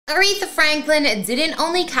Aretha Franklin didn't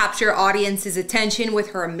only capture audiences' attention with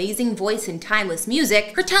her amazing voice and timeless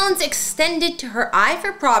music, her talents extended to her eye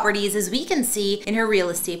for properties, as we can see in her real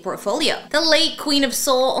estate portfolio. The late Queen of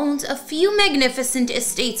Soul owned a few magnificent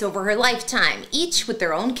estates over her lifetime, each with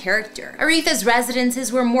their own character. Aretha's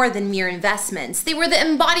residences were more than mere investments. They were the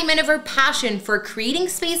embodiment of her passion for creating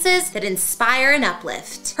spaces that inspire and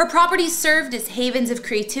uplift. Her properties served as havens of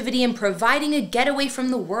creativity and providing a getaway from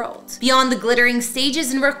the world. Beyond the glittering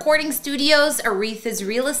stages and recording studios, Aretha's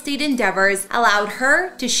real estate endeavors allowed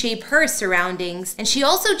her to shape her surroundings, and she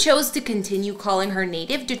also chose to continue calling her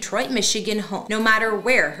native Detroit, Michigan home, no matter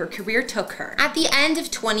where her career took her. At the end of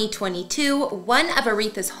 2022, one of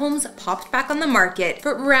Aretha's homes popped back on the market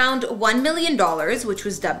for around $1 million, which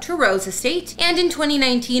was dubbed her Rose Estate, and in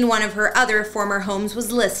 2019, one of her other former homes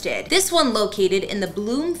was listed, this one located in the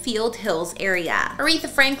Bloomfield Hills area. Aretha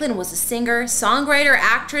Franklin was a singer, songwriter,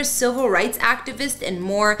 actress, civil rights activist, and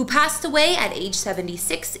more, who passed away at age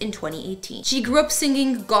 76 in 2018. She grew up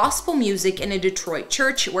singing gospel music in a Detroit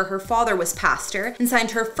church where her father was pastor, and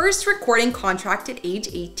signed her first recording contract at age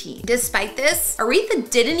 18. Despite this, Aretha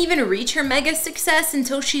didn't even reach her mega success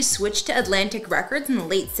until she switched to Atlantic Records in the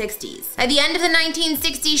late 60s. By the end of the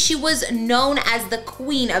 1960s, she was known as the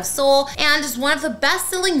Queen of Soul and is one of the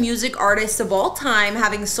best-selling music artists of all time,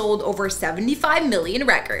 having sold over 75 million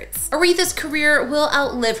records. Aretha's career will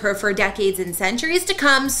outlive her for decades and centuries to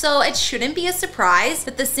come, so it shouldn't be a surprise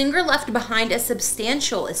that the singer left behind a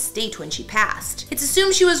substantial estate when she passed. It's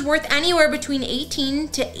assumed she was worth anywhere between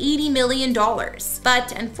 $18 to $80 million,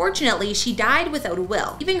 but unfortunately she died without a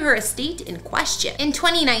will, leaving her estate in question. In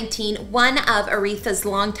 2019, one of Aretha's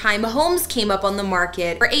longtime homes came up on the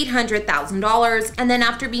market for $800,000, and then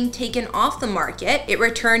after being taken off the market, it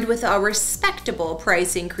returned with a respectable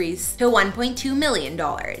price increase to $1.2 million.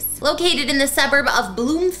 Located in the suburb of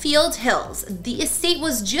Bloomfield Hills, the estate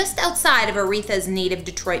was just outside of Aretha's native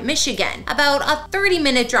Detroit, Michigan, about a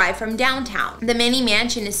 30-minute drive from downtown. The mini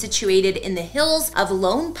mansion is situated in the hills of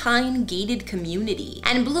Lone Pine gated community,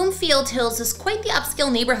 and Bloomfield Hills is quite the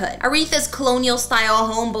upscale neighborhood. Aretha's colonial-style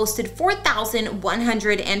home boasted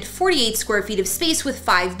 4,148 square feet of space with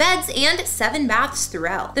 5 beds and 7 baths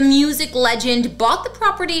throughout. The music legend bought the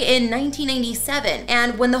property in 1997,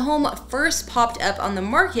 and when the home first popped up on the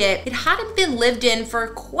market, it hadn't been lived in for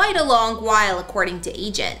quite a long while, according to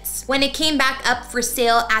agents. When it came back up for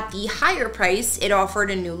sale at the higher price, it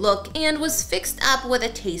offered a new look and was fixed up with a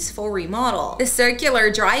tasteful remodel. The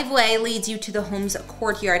circular driveway leads you to the home's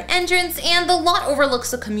courtyard entrance, and the lot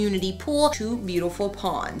overlooks a community pool, 2 beautiful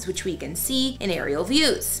ponds, which we can see in aerial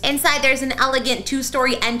views. Inside, there's an elegant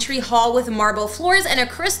 2-story entry hall with marble floors and a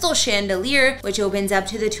crystal chandelier, which opens up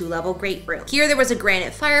to the 2-level great room. Here, there was a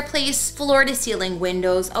granite fireplace, floor-to-ceiling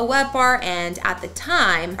windows, a wet bar, and at the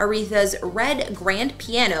time, Aretha's red grand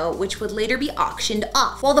piano, which would later be auctioned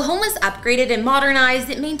off. While the home was upgraded and modernized,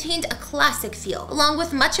 it maintained a classic feel, along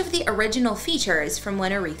with much of the original features from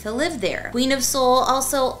when Aretha lived there. Queen of Soul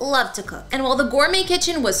also loved to cook, and while the gourmet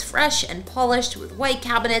kitchen was fresh and polished with white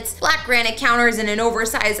cabinets, black granite counters, and an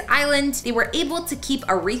oversized island, they were able to keep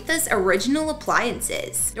Aretha's original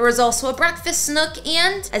appliances. There was also a breakfast nook,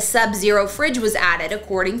 and a sub-zero fridge was added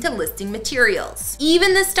according to listing materials.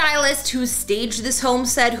 Even the stylist who staged this home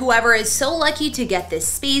said whoever is so lucky to get this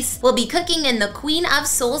space will be cooking in the Queen of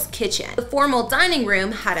Soul's kitchen. The formal dining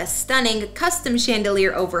room had a stunning custom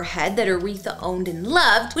chandelier overhead that Aretha owned and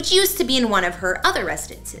loved, which used to be in one of her other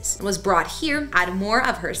residences, and was brought here to add more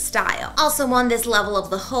of her style. Also on this level of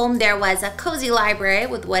the home, there was a cozy library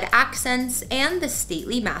with wood accents and the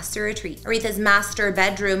stately master retreat. Aretha's master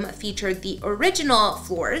bedroom featured the original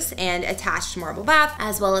floors and attached marble bath,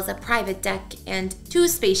 as well as a private deck and 2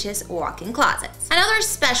 spacious walk-in closets. Another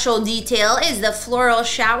special detail is the floral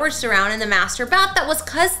shower surround in the master bath that was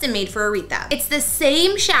custom made for Aretha. It's the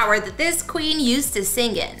same shower that this queen used to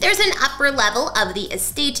sing in. There's an upper level of the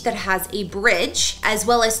estate that has a bridge, as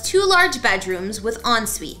well as 2 large bedrooms with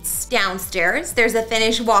en-suites. Downstairs, there's a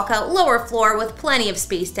finished walkout lower floor with plenty of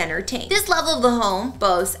space to entertain. This level of the home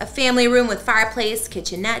boasts a family room with fireplace,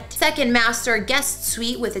 kitchenette, second master guest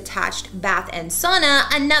suite with attached bath and sauna,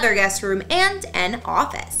 another guest room, and an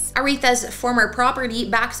office. Aretha's former property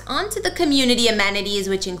backs onto the community amenities,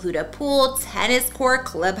 which include a pool, tennis court,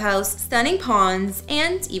 clubhouse, stunning ponds,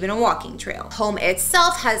 and even a walking trail. The home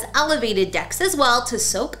itself has elevated decks as well to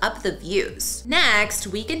soak up the views. Next,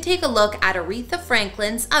 we can take a look at Aretha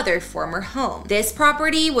Franklin's other former home. This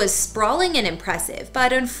property was sprawling and impressive,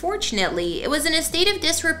 but unfortunately, it was in a state of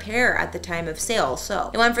disrepair at the time of sale,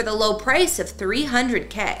 so it went for the low price of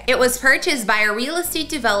 $300K. It was purchased by a real estate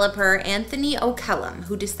developer, Anthony O'Callum,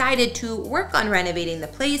 who decided to work on renovating the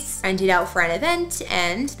place, rent it out for an event,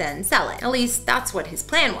 and then sell it. At least that's what his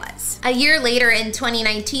plan was. A year later, in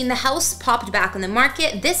 2019, the house popped back on the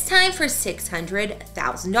market, this time for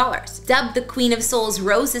 $600,000. Dubbed the Queen of Souls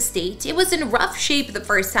Rose Estate, it was in rough shape the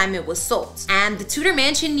first time it was sold, and the Tudor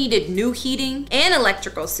mansion needed new heating and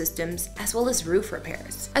electrical systems, as well as roof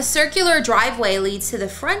repairs. A circular driveway leads to the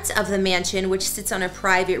front of the mansion, which sits on a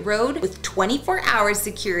private road with 24-hour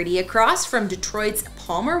security across from Detroit's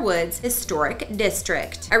Palmer Woods Historic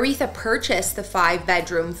District. Aretha purchased the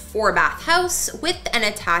 5-bedroom, 4-bath house with an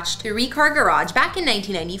attached 3-car garage back in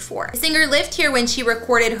 1994. The singer lived here when she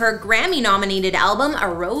recorded her Grammy-nominated album, A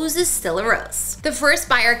Rose Is Still a Rose. The first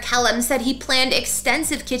buyer, Kellum, said he planned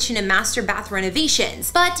extensive kitchen and master bath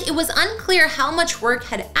renovations, but it was unclear how much work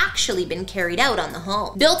had actually been carried out on the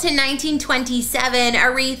home. Built in 1927,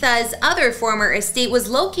 Aretha's other former estate was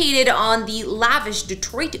located on the lavish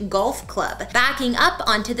Detroit Golf Club, backing up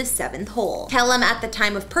onto the 7th hole. Kellum, at the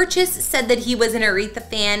time of purchase, said that he was an Aretha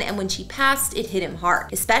fan, and when she passed, it hit him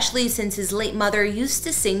hard, especially since his late mother used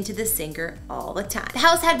to sing to the singer all the time. The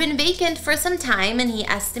house had been vacant for some time, and he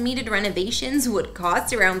estimated renovations would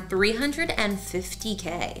cost around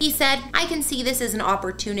 $350K. He said, "I can see this as an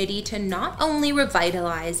opportunity to not only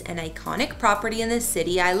revitalize an iconic property in the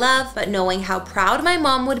city I love, but knowing how proud my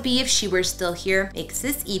mom would be if she were still here makes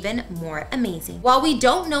this even more amazing." While we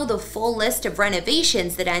don't know the full list of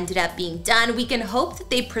renovations that ended up being done, we can hope that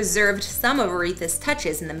they preserved some of Aretha's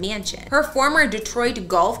touches in the mansion. Her former Detroit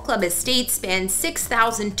Golf Club estate spanned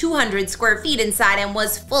 6,200 square feet inside and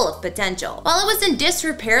was full of potential. While it was in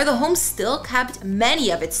disrepair, the home still kept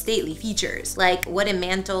many of its stately features, like wooden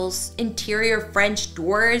mantels, interior French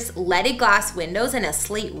doors, leaded glass windows, and a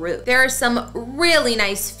slate roof. There are some really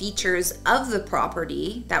nice features of the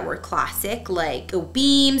property that were classic, like the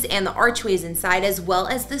beams and the archways inside, as well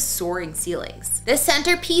as the soaring ceilings. The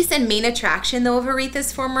centerpiece and main attraction, though, of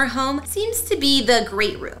Aretha's former home seems to be the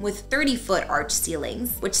Great Room, with 30-foot arch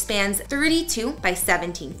ceilings, which spans 32 by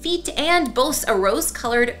 17 feet and boasts a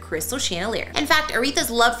rose-colored crystal chandelier. In fact, Aretha's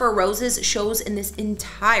love for roses shows in this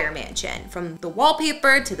entire mansion, from the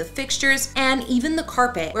wallpaper to the fixtures and even the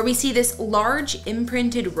carpet, where we see this large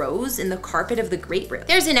imprinted rose in the carpet of the Great Room.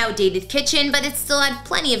 There's an outdated kitchen, but it still had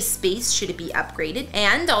plenty of space should it be upgraded,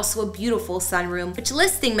 and also a beautiful sunroom, which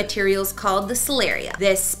listing materials called the Solaria.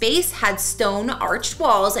 This space had stone arched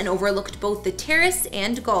walls and overlooked both the terrace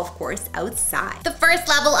and golf course outside. The first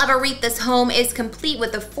level of Aretha's home is complete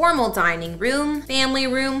with a formal dining room, family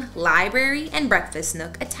room, library, and breakfast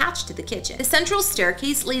nook attached to the kitchen. The central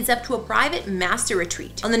staircase leads up to a private master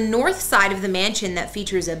retreat on the north side of the mansion that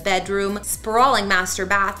features a bedroom, sprawling master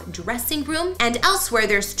bath, dressing room, and elsewhere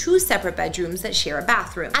there's 2 separate bedrooms that share a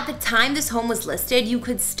bathroom. At the time this home was listed, you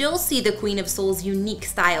could still see the Queen of Souls' unique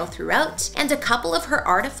style throughout, and a couple of her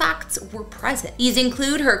artifacts were present. These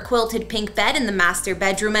include her quilted pink bed in the master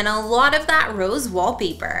bedroom and a lot of that rose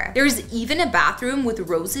wallpaper. There's even a bathroom with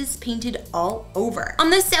roses painted all over. On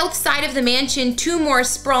the south side of the mansion, 2 more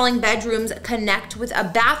sprawling bedrooms connect with a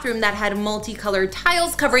bathroom that had multicolored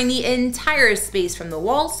tiles covering the entire space from the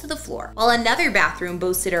walls to the floor, while another bathroom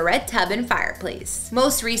boasted a red tub and fireplace.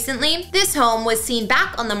 Most recently, this home was seen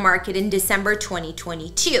back on the market in December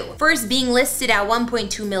 2022, first being listed at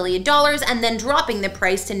 $1.2 million and then dropping the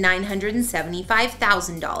price to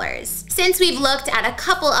 $975,000. Since we've looked at a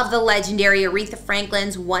couple of the legendary Aretha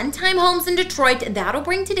Franklin's one-time homes in Detroit, that'll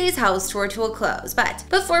bring today's house tour to a close. But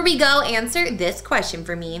before we go, answer this question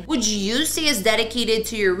for me. Would you stay as dedicated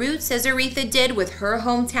to your roots as Aretha did with her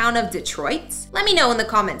hometown of Detroit? Let me know in the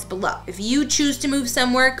comments below if you choose to move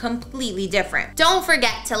somewhere completely different. Don't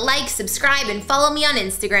forget to like, subscribe, and follow me on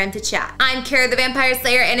Instagram to chat. I'm Kara the Vampire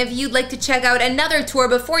Slayer, and if you'd like to check out another tour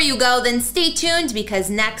before you go, then stay tuned because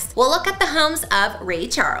next we'll look at the homes of Ray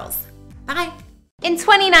Charles. Bye! In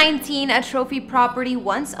 2019, a trophy property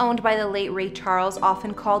once owned by the late Ray Charles,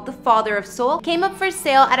 often called the Father of Soul, came up for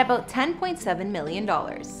sale at about $10.7 million.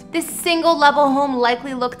 This single-level home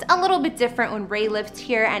likely looked a little bit different when Ray lived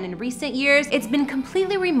here, and in recent years, it's been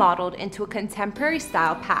completely remodeled into a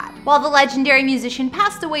contemporary-style pad. While the legendary musician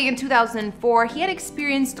passed away in 2004, he had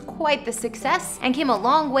experienced quite the success and came a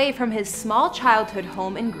long way from his small childhood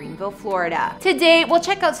home in Greenville, Florida. Today, we'll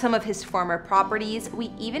check out some of his former properties.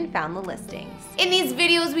 We even found the listings. In these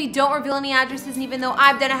videos, videos, we don't reveal any addresses, and even though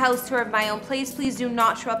I've done a house tour of my own place, please do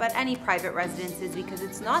not show up at any private residences because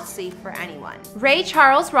it's not safe for anyone. Ray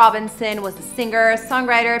Charles Robinson was a singer,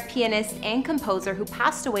 songwriter, pianist, and composer who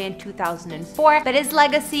passed away in 2004, but his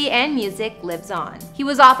legacy and music lives on. He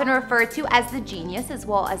was often referred to as the genius as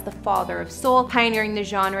well as the father of soul, pioneering the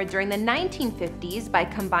genre during the 1950s by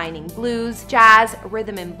combining blues, jazz,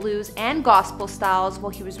 rhythm and blues, and gospel styles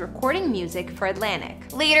while he was recording music for Atlantic.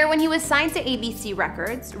 Later, when he was signed to ABC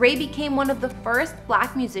Records, Ray became one of the first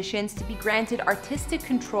Black musicians to be granted artistic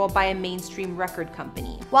control by a mainstream record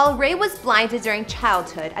company. While Ray was blinded during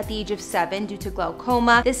childhood at the age of 7 due to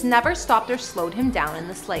glaucoma, this never stopped or slowed him down in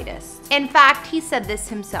the slightest. In fact, he said this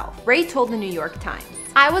himself. Ray told the New York Times,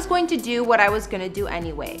 "I was going to do what I was going to do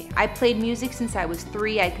anyway. I played music since I was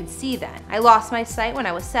 3, I could see then. I lost my sight when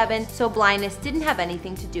I was 7, so blindness didn't have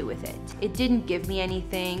anything to do with it. It didn't give me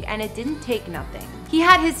anything, and it didn't take nothing." He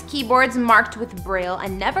had his keyboards marked with Braille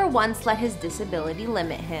and never once let his disability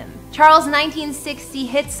limit him. Charles' 1960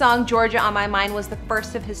 hit song Georgia on My Mind was the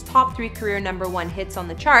first of his top 3 career #1 hits on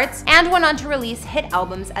the charts, and went on to release hit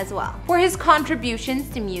albums as well. For his contributions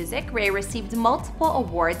to music, Ray received multiple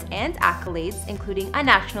awards and accolades, including a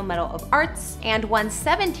National Medal of Arts, and won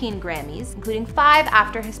 17 Grammys, including 5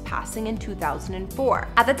 after his passing in 2004.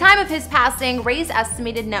 At the time of his passing, Ray's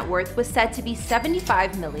estimated net worth was said to be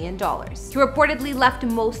 $75 million. He reportedly left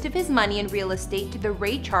most of his money in real estate to the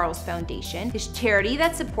Ray Charles Foundation, his charity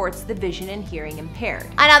that supports the vision and hearing impaired.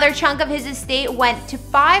 Another chunk of his estate went to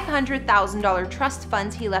 $500,000 trust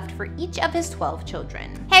funds he left for each of his 12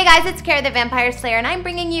 children. Hey guys, it's Kara the Vampire Slayer, and I'm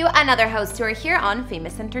bringing you another house tour here on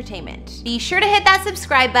Famous Entertainment. Be sure to hit that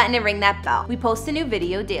subscribe button and ring that bell. We post a new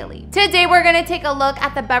video daily. Today we're going to take a look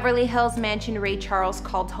at the Beverly Hills mansion Ray Charles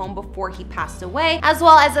called home before he passed away, as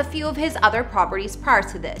well as a few of his other properties prior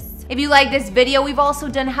to this. If you like this video, we've also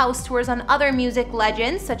done house tours on other music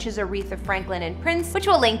legends such as Aretha Franklin and Prince, which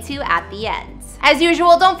we'll link to at the end. As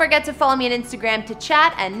usual, don't forget to follow me on Instagram to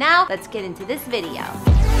chat, and now let's get into this video.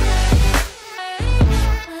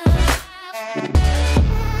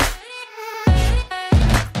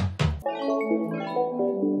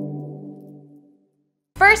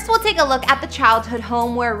 First, we'll take a look at the childhood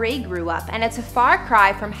home where Ray grew up, and it's a far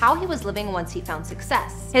cry from how he was living once he found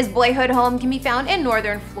success. His boyhood home can be found in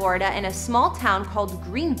northern Florida in a small town called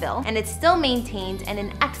Greenville, and it's still maintained and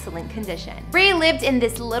in excellent condition. Ray lived in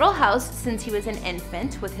this little house since he was an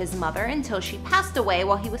infant with his mother until she passed away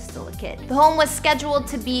while he was still a kid. The home was scheduled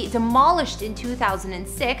to be demolished in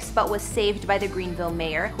 2006, but was saved by the Greenville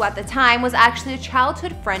mayor, who at the time was actually a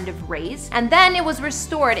childhood friend of Ray's, and then it was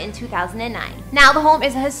restored in 2009. Now the home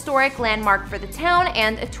is a historic landmark for the town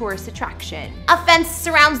and a tourist attraction. A fence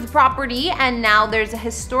surrounds the property, and now there's a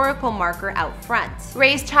historical marker out front.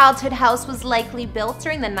 Ray's childhood house was likely built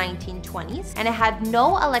during the 1920s, and it had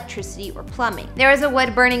no electricity or plumbing. There is a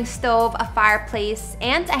wood-burning stove, a fireplace,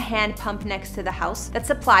 and a hand pump next to the house that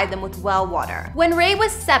supplied them with well water. When Ray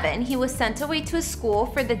was 7, he was sent away to a school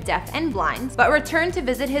for the deaf and blind, but returned to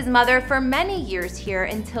visit his mother for many years here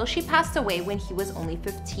until she passed away when he was only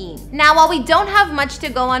 15. Now, while we don't have much to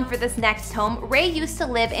go on for this next home, Ray used to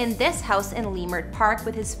live in this house in Leimert Park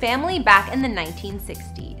with his family back in the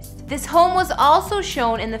 1960s. This home was also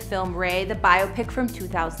shown in the film Ray, the biopic from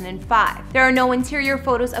 2005. There are no interior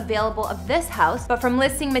photos available of this house, but from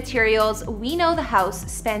listing materials, we know the house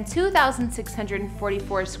spanned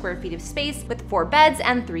 2,644 square feet of space with 4 beds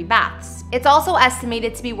and 3 baths. It's also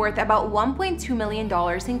estimated to be worth about $1.2 million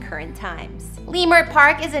in current times. Leimert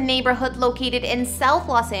Park is a neighborhood located in South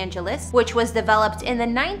Los Angeles, which was developed in the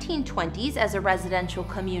 1920s as a residential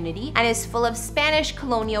community and is full of Spanish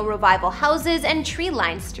colonial revival houses and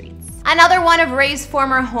tree-lined streets. Another one of Ray's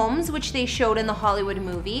former homes, which they showed in the Hollywood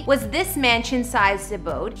movie, was this mansion-sized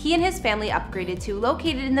abode he and his family upgraded to,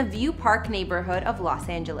 located in the View Park neighborhood of Los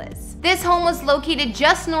Angeles. This home was located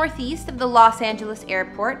just northeast of the Los Angeles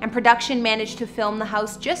airport, and production managed to film the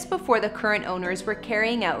house just before the current owners were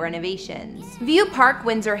carrying out renovations. View Park,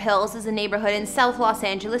 Windsor Hills is a neighborhood in South Los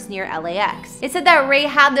Angeles near LAX. It said that Ray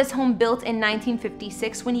had this home built in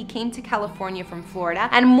 1956 when he came to California from Florida,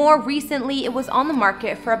 and more recently it was on the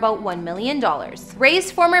market for about $1 million.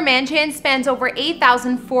 Ray's former mansion spans over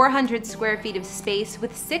 8,400 square feet of space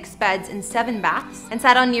with 6 beds and 7 baths, and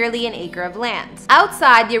sat on nearly an acre of land.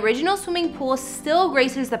 Outside, the original swimming pool still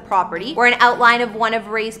graces the property, where an outline of one of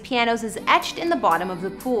Ray's pianos is etched in the bottom of the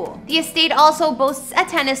pool. The estate also boasts a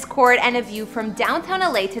tennis court and a view from downtown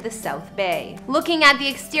LA to the South Bay. Looking at the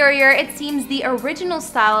exterior, it seems the original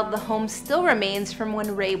style of the home still remains from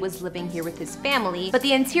when Ray was living here with his family, but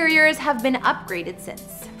the interiors have been upgraded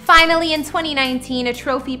since. Finally, in 2019, a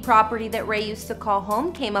trophy property that Ray used to call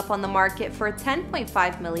home came up on the market for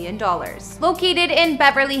 $10.5 million. Located in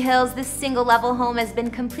Beverly Hills, this single-level home has been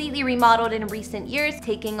completely remodeled in recent years,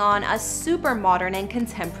 taking on a super modern and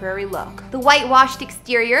contemporary look. The whitewashed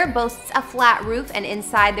exterior boasts a flat roof, and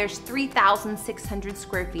inside there's 3,600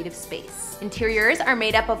 square feet of space. Interiors are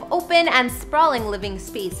made up of open and sprawling living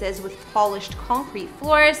spaces with polished concrete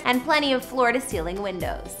floors and plenty of floor-to-ceiling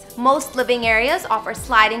windows. Most living areas offer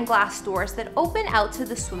sliding glass doors that open out to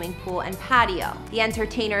the swimming pool and patio. The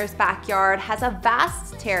entertainer's backyard has a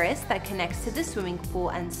vast terrace that connects to the swimming pool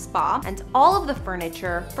and spa, and all of the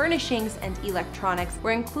furniture, furnishings, and electronics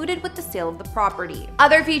were included with the sale of the property.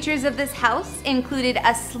 Other features of this house included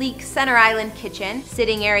a sleek center island kitchen,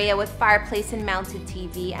 sitting area with fireplace and mounted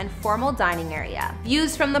TV, and formal dining area.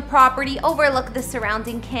 Views from the property overlook the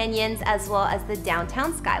surrounding canyons as well as the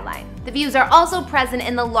downtown skyline. The views are also present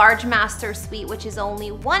in the large master suite, which is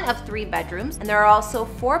only one of 3 bedrooms, and there are also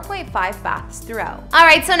 4.5 baths throughout.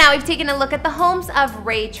 Alright, so now we've taken a look at the homes of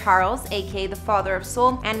Ray Charles, aka the Father of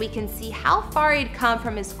Soul, and we can see how far he'd come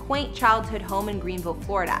from his quaint childhood home in Greenville,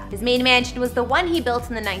 Florida. His main mansion was the one he built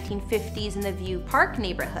in the 1950s in the View Park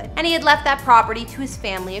neighborhood, and he had left that property to his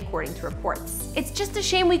family according to reports. It's just a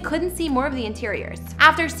shame we couldn't see more of the interiors.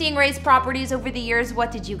 After seeing Ray's properties over the years,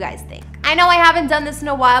 what did you guys think? I know I haven't done this in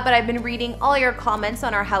a while, but I've been reading all your comments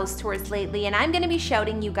on our house tours lately, and I'm gonna be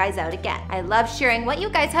shouting you guys out again. I love sharing what you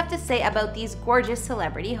guys have to say about these gorgeous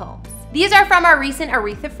celebrity homes. These are from our recent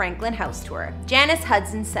Aretha Franklin house tour. Janice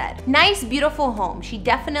Hudson said, "Nice, beautiful home. She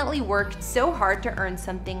definitely worked so hard to earn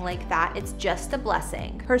something like that. It's just a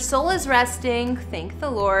blessing. Her soul is resting. Thank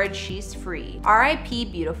the Lord, she's free. R.I.P.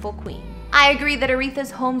 beautiful queen." I agree that Aretha's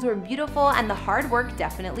homes were beautiful and the hard work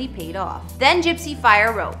definitely paid off. Then Gypsy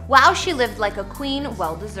Fire wrote, "Wow, she lived like a queen,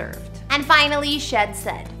 well deserved." And finally, Shed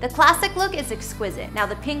said, "The classic look is exquisite. Now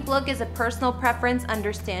the pink look is a personal preference,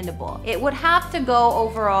 understandable. It would have to go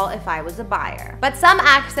overall if I was a buyer. But some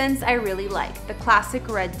accents I really like, the classic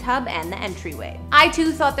red tub and the entryway." I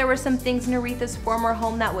too thought there were some things in Aretha's former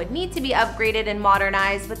home that would need to be upgraded and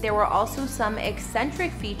modernized, but there were also some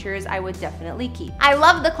eccentric features I would definitely keep. I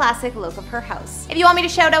love the classic look of her house. If you want me to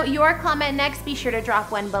shout out your comment next, be sure to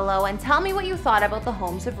drop one below and tell me what you thought about the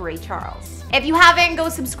homes of Ray Charles. If you haven't, go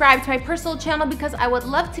subscribe to my personal channel because I would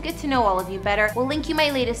love to get to know all of you better. We'll link you my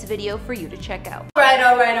latest video for you to check out.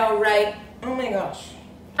 Alright. Oh my gosh.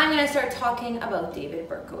 I'm gonna start talking about David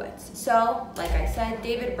Berkowitz. So, like I said,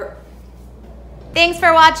 Thanks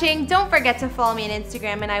for watching. Don't forget to follow me on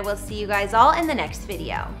Instagram, and I will see you guys all in the next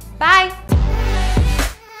video. Bye!